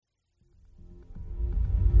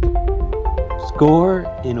SCORE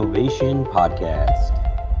Innovation Podcast.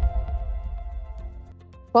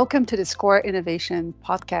 Welcome to the SCORE Innovation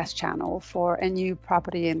Podcast channel for a new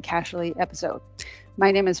property and casualty episode. My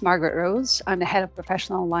name is Margaret Rose. I'm the head of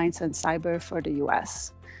professional lines and cyber for the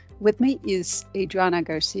US. With me is Adriana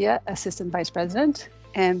Garcia, Assistant Vice President,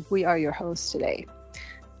 and we are your hosts today.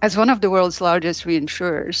 As one of the world's largest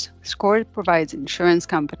reinsurers, SCORE provides insurance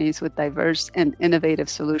companies with diverse and innovative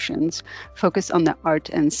solutions focused on the art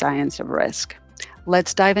and science of risk.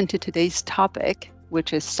 Let's dive into today's topic,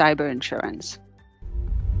 which is cyber insurance.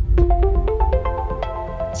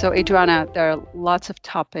 So, Adriana, there are lots of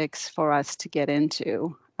topics for us to get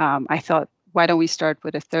into. I thought, why don't we start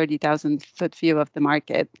with a 30,000-foot view of the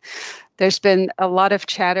market? There's been a lot of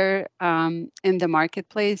chatter in the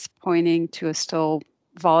marketplace pointing to a still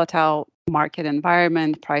volatile market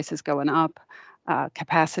environment, prices going up,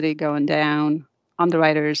 capacity going down,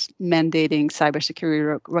 underwriters mandating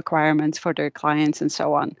cybersecurity requirements for their clients, and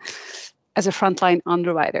so on. As a frontline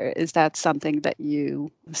underwriter, is that something that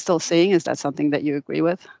you still seeing? Is that something that you agree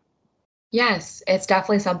with? Yes, it's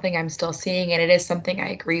definitely something I'm still seeing, and it is something I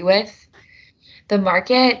agree with. The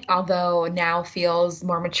market, although now feels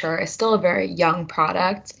more mature, is still a very young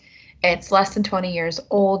product. It's less than 20 years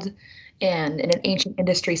old, and in an ancient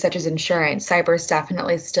industry such as insurance, cyber is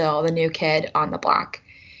definitely still the new kid on the block.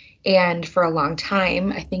 And for a long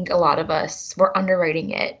time, I think a lot of us were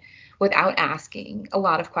underwriting it without asking a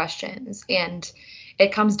lot of questions. And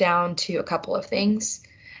it comes down to a couple of things.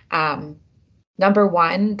 Number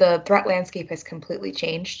one, the threat landscape has completely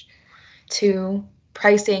changed. Two,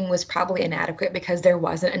 pricing was probably inadequate because there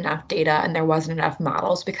wasn't enough data and there wasn't enough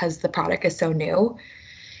models because the product is so new.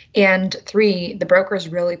 And three, the brokers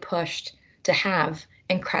really pushed to have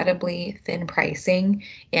incredibly thin pricing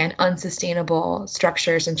and unsustainable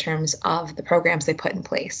structures in terms of the programs they put in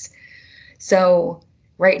place. So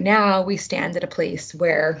right now we stand at a place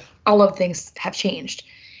where all of things have changed.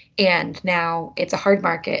 And now it's a hard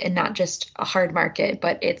market, and not just a hard market,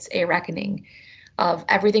 but it's a reckoning of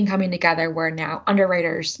everything coming together where now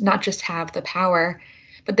underwriters not just have the power,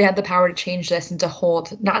 but they have the power to change this and to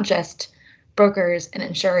hold not just brokers and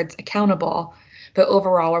insureds accountable, but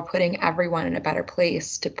overall we're putting everyone in a better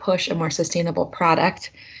place to push a more sustainable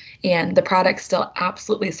product. And the product still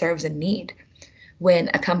absolutely serves a need. When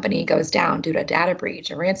a company goes down due to a data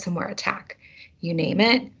breach, a ransomware attack, you name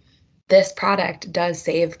it, this product does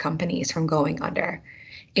save companies from going under.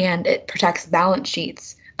 And it protects balance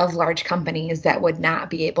sheets of large companies that would not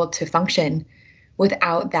be able to function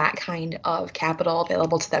without that kind of capital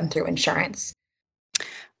available to them through insurance.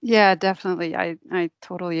 Yeah, definitely. I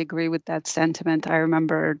totally agree with that sentiment. I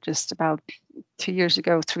remember just about 2 years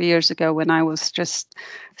ago, 3 years ago, when I was just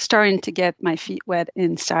starting to get my feet wet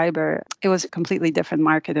in cyber, it was a completely different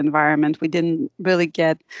market environment. We didn't really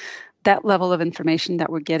get that level of information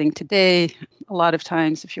that we're getting today. A lot of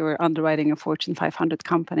times, if you were underwriting a Fortune 500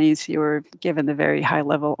 companies, you were given a very high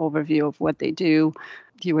level overview of what they do.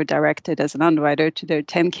 You were directed as an underwriter to their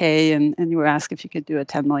 10K, and you were asked if you could do a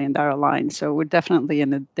 $10 million line. So we're definitely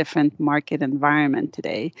in a different market environment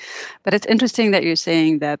today. But it's interesting that you're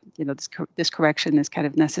saying that this correction is kind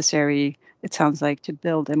of necessary, it sounds like, to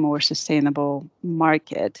build a more sustainable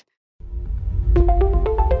market.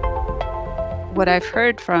 What I've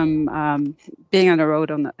heard from being on the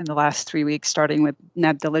road in the last 3 weeks, starting with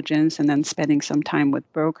net diligence and then spending some time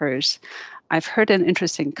with brokers, I've heard an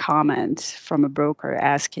interesting comment from a broker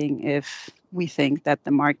asking if we think that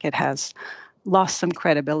the market has lost some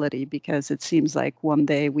credibility because it seems like one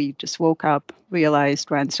day we just woke up, realized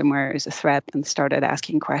ransomware is a threat, and started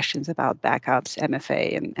asking questions about backups,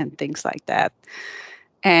 MFA, and things like that.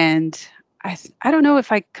 And I don't know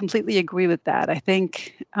if I completely agree with that. I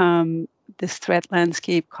think this threat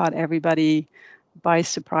landscape caught everybody by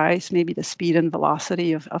surprise. Maybe the speed and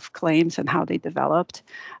velocity of claims and how they developed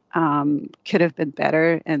could have been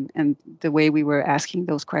better. And the way we were asking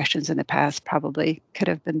those questions in the past probably could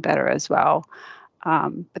have been better as well.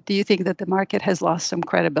 But do you think that the market has lost some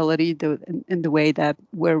credibility in the way that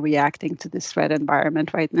we're reacting to this threat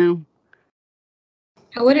environment right now?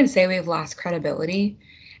 I wouldn't say we've lost credibility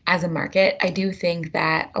as a market. I do think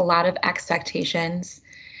that a lot of expectations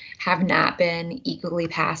have not been equally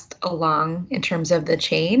passed along in terms of the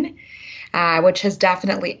chain, which has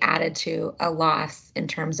definitely added to a loss in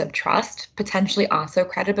terms of trust, potentially also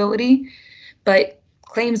credibility. But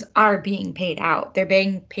claims are being paid out. They're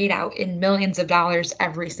being paid out in millions of dollars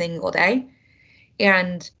every single day.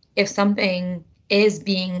 And if something is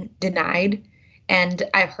being denied, and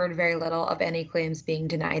I've heard very little of any claims being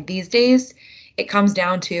denied these days, it comes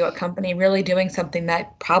down to a company really doing something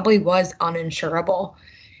that probably was uninsurable.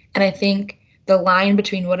 And I think the line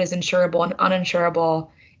between what is insurable and uninsurable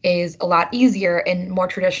is a lot easier in more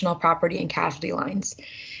traditional property and casualty lines.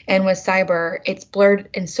 And with cyber, it's blurred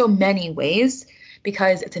in so many ways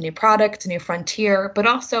because it's a new product, it's a new frontier, but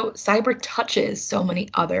also cyber touches so many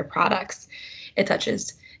other products. It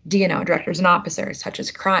touches D&O, directors and officers, touches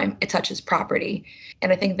crime, it touches property.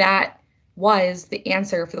 And I think that was the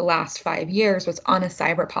answer for the last 5 years was on a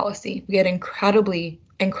cyber policy. We had incredibly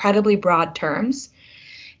broad terms.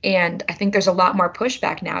 And I think there's a lot more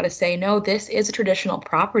pushback now to say, no, this is a traditional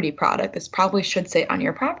property product. This probably should sit on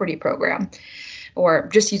your property program, or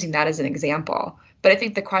just using that as an example. But I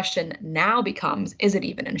think the question now becomes, is it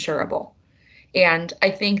even insurable? And I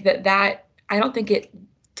think I don't think it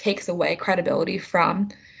takes away credibility from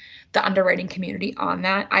the underwriting community on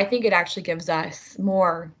that. I think it actually gives us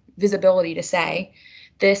more visibility to say,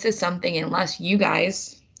 this is something, unless you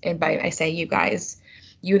guys, and by I say you guys,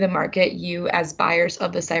 you, the market, you as buyers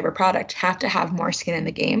of the cyber product, have to have more skin in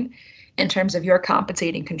the game in terms of your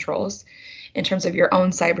compensating controls, in terms of your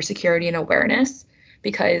own cybersecurity and awareness,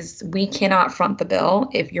 because we cannot front the bill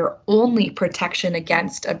if your only protection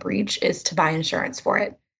against a breach is to buy insurance for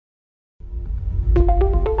it.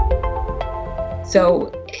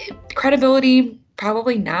 So credibility,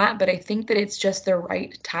 probably not, but I think that it's just the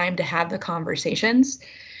right time to have the conversations.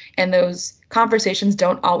 And those conversations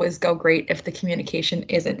don't always go great if the communication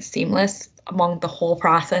isn't seamless among the whole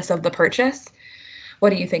process of the purchase. What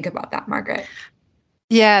do you think about that, Margaret?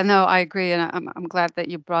 Yeah, no, I agree. And I'm glad that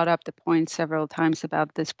you brought up the point several times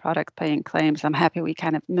about this product paying claims. I'm happy we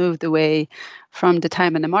kind of moved away from the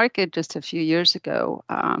time in the market just a few years ago,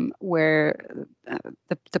 where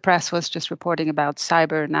the press was just reporting about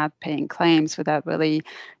cyber not paying claims without really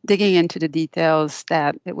digging into the details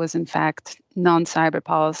that it was, in fact, non-cyber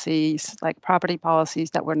policies, like property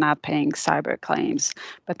policies, that were not paying cyber claims.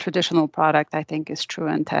 But traditional product, I think, is true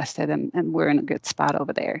and tested, and we're in a good spot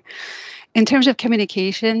over there. In terms of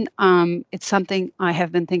communication, it's something I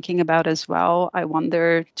have been thinking about as well. I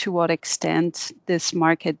wonder to what extent this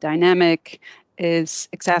market dynamic is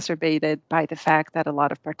exacerbated by the fact that a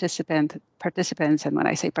lot of participants, and when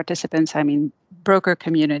I say participants, I mean broker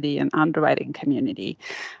community and underwriting community,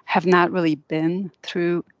 have not really been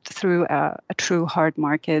through a true hard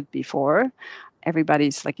market before.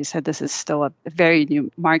 Everybody's, like you said, this is still a very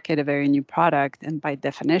new market, a very new product. And by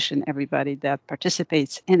definition, everybody that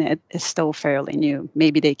participates in it is still fairly new.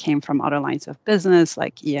 Maybe they came from other lines of business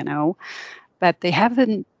like E&O, but they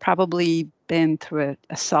haven't probably been through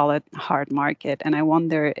a solid hard market. And I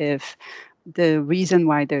wonder if the reason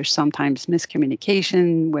why there's sometimes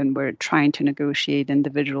miscommunication when we're trying to negotiate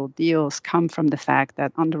individual deals come from the fact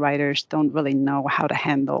that underwriters don't really know how to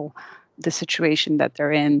handle the situation that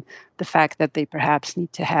they're in, the fact that they perhaps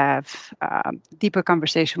need to have deeper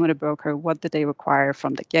conversation with a broker. What do they require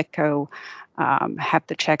from the get-go? Have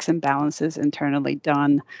the checks and balances internally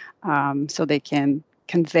done so they can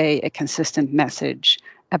convey a consistent message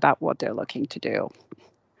about what they're looking to do.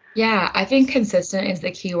 Yeah, I think consistent is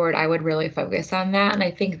the key word. I would really focus on that. And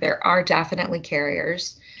I think there are definitely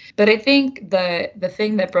carriers. But I think the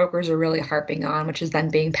thing that brokers are really harping on, which is then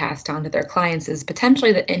being passed on to their clients, is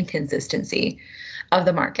potentially the inconsistency of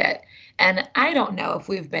the market. And I don't know if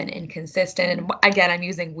we've been inconsistent. And again, I'm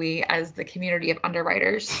using we as the community of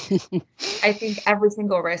underwriters. I think every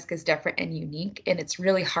single risk is different and unique. And it's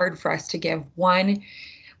really hard for us to give one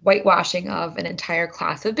whitewashing of an entire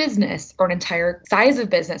class of business or an entire size of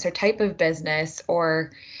business or type of business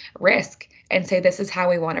or risk and say this is how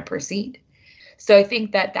we want to proceed. So I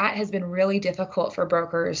think that has been really difficult for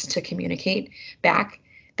brokers to communicate back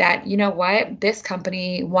that, you know what, this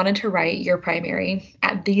company wanted to write your primary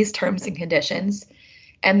at these terms and conditions.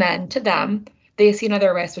 And then to them, they see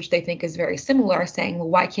another risk, which they think is very similar, saying, well,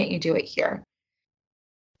 why can't you do it here?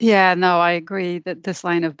 Yeah, no, I agree that this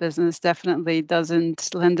line of business definitely doesn't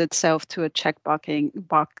lend itself to a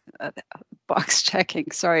box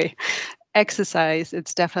checking, sorry, exercise.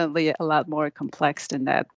 It's definitely a lot more complex than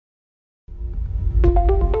that.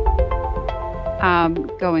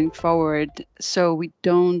 Going forward, so we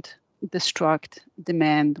don't destruct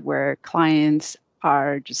demand where clients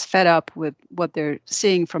are just fed up with what they're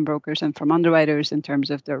seeing from brokers and from underwriters in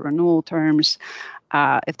terms of their renewal terms.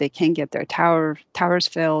 If they can't get their towers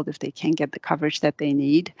filled, if they can't get the coverage that they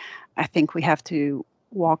need, I think we have to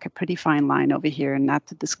walk a pretty fine line over here and not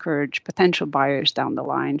to discourage potential buyers down the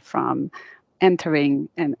line from entering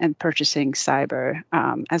and purchasing cyber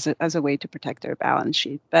as a way to protect their balance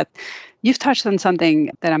sheet. But you've touched on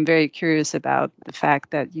something that I'm very curious about, the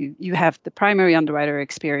fact that you have the primary underwriter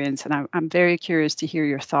experience, and I'm very curious to hear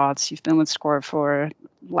your thoughts. You've been with SCOR for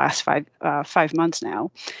the last 5 months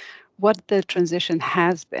now. what the transition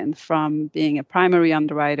has been from being a primary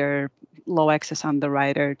underwriter, low excess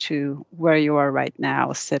underwriter, to where you are right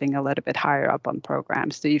now, sitting a little bit higher up on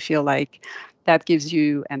programs. Do you feel like that gives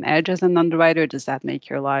you an edge as an underwriter? Does that make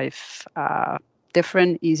your life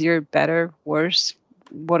different, easier, better, worse?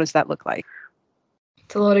 What does that look like?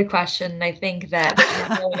 It's a loaded question. And I think that there's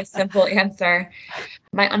not really a simple answer.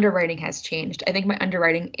 My underwriting has changed. I think my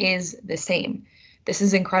underwriting is the same. This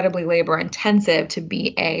is incredibly labor intensive to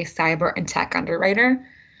be a cyber and tech underwriter.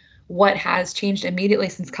 What has changed immediately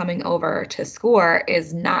since coming over to SCORE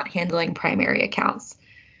is not handling primary accounts.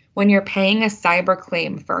 When you're paying a cyber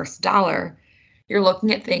claim first dollar, you're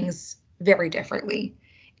looking at things very differently.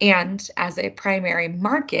 And as a primary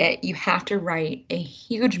market, you have to write a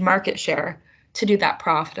huge market share to do that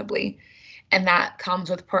profitably. And that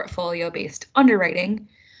comes with portfolio based underwriting.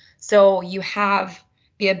 So you have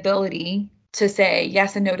the ability to say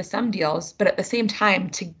yes and no to some deals, but at the same time,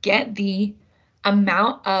 to get the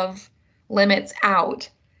amount of limits out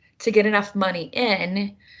to get enough money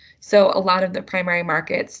in. So a lot of the primary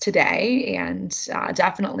markets today, and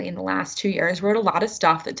definitely in the last 2 years, wrote a lot of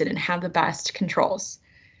stuff that didn't have the best controls.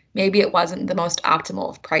 Maybe it wasn't the most optimal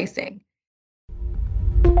of pricing.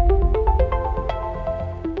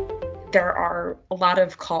 There are a lot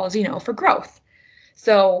of calls, for growth.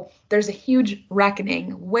 So there's a huge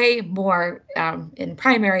reckoning, way more in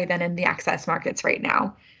primary than in the excess markets right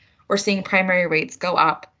now. We're seeing primary rates go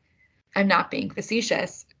up. I'm not being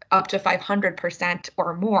facetious, up to 500%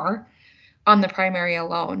 or more on the primary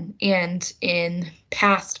alone. And in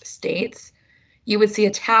past states, you would see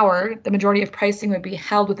a tower, the majority of pricing would be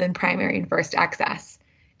held within primary and first excess.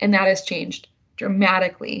 And that has changed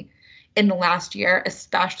dramatically in the last year,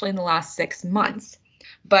 especially in the last 6 months.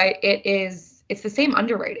 But it's the same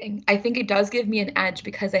underwriting. I think it does give me an edge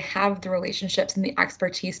because I have the relationships and the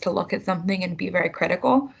expertise to look at something and be very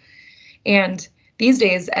critical. And these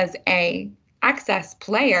days, as a excess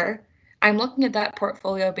player, I'm looking at that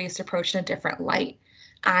portfolio-based approach in a different light.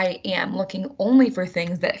 I am looking only for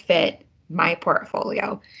things that fit my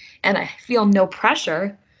portfolio. And I feel no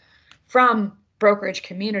pressure from brokerage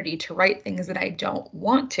community to write things that I don't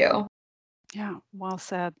want to. Yeah, well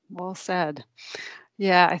said. Well said.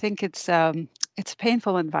 Yeah, I think it's a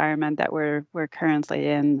painful environment that we're currently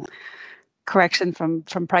in. Correction from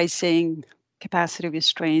pricing, capacity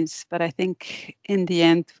restraints, but I think in the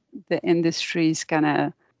end, the industry is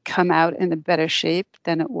gonna come out in a better shape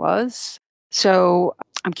than it was. So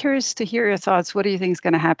I'm curious to hear your thoughts. What do you think is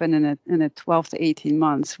going to happen in a 12 to 18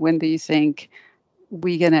 months? When do you think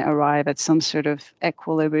we're going to arrive at some sort of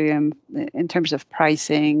equilibrium in terms of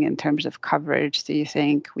pricing, in terms of coverage? Do you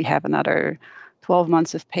think we have another 12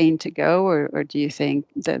 months of pain to go, or do you think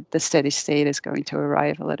that the steady state is going to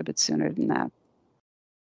arrive a little bit sooner than that?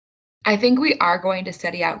 I think we are going to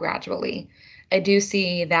steady out gradually. I do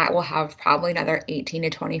see that we'll have probably another 18 to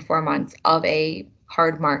 24 months of a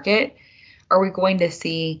hard market. Are we going to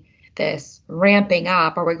see this ramping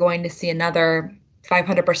up? Are we going to see another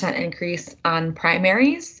 500% increase on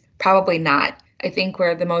primaries? Probably not. I think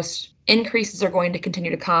where the most increases are going to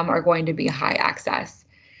continue to come are going to be high access.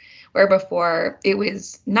 Where before it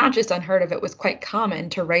was not just unheard of, it was quite common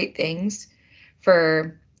to write things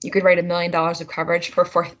for, you could write $1 million of coverage for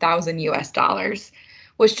 4,000 US dollars,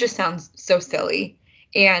 which just sounds so silly.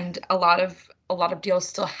 And a lot of deals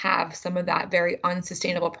still have some of that very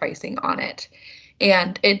unsustainable pricing on it.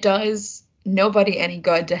 And it does nobody any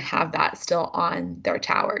good to have that still on their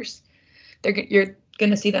towers. You're going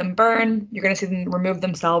to see them burn, you're going to see them remove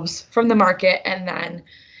themselves from the market, and then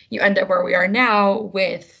you end up where we are now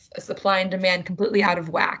with a supply and demand completely out of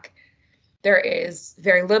whack. There is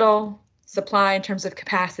very little supply in terms of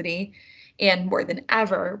capacity, and more than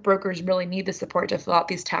ever, brokers really need the support to fill out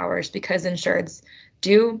these towers because insureds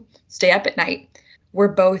do stay up at night. We're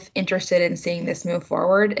both interested in seeing this move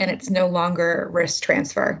forward, and it's no longer risk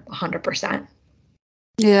transfer 100%.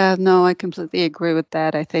 Yeah, no, I completely agree with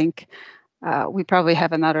that. I think we probably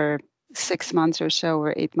have another 6 months or so,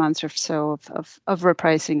 or 8 months or so of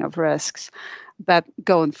repricing of risks. But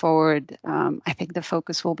going forward, I think the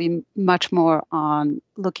focus will be much more on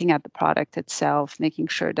looking at the product itself, making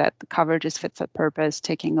sure that the coverage is fit for purpose,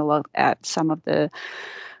 taking a look at some of the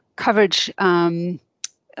coverage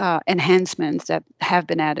enhancements that have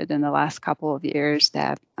been added in the last couple of years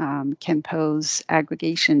that can pose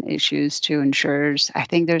aggregation issues to insurers. I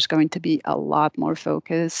think there's going to be a lot more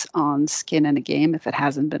focus on skin in the game, if it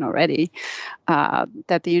hasn't been already,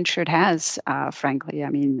 that the insured has, frankly. I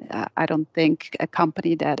mean, I don't think a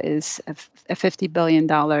company that is a $50 billion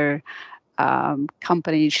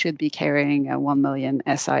companies should be carrying a 1 million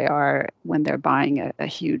SIR when they're buying a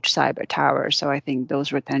huge cyber tower. So I think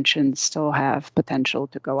those retentions still have potential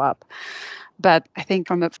to go up. But I think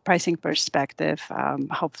from a pricing perspective,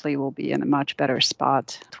 hopefully we'll be in a much better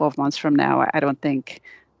spot 12 months from now. I don't think,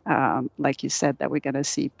 like you said, that we're going to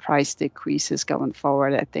see price decreases going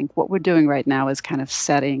forward. I think what we're doing right now is kind of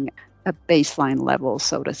setting a baseline level,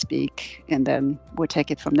 so to speak, and then we'll take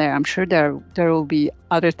it from there. I'm sure there will be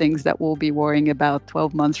other things that we'll be worrying about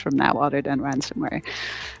 12 months from now other than ransomware.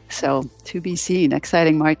 So to be seen.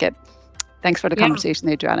 Exciting market. Thanks for the conversation,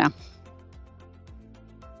 Adriana.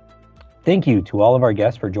 Thank you to all of our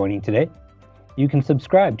guests for joining today. You can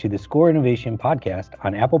subscribe to the Score Innovation podcast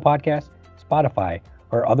on Apple Podcasts, Spotify,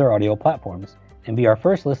 or other audio platforms and be our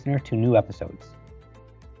first listener to new episodes.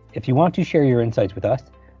 If you want to share your insights with us,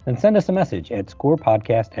 then send us a message at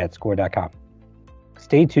scorepodcast@score.com.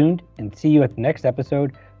 Stay tuned and see you at the next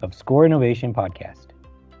episode of Score Innovation Podcast.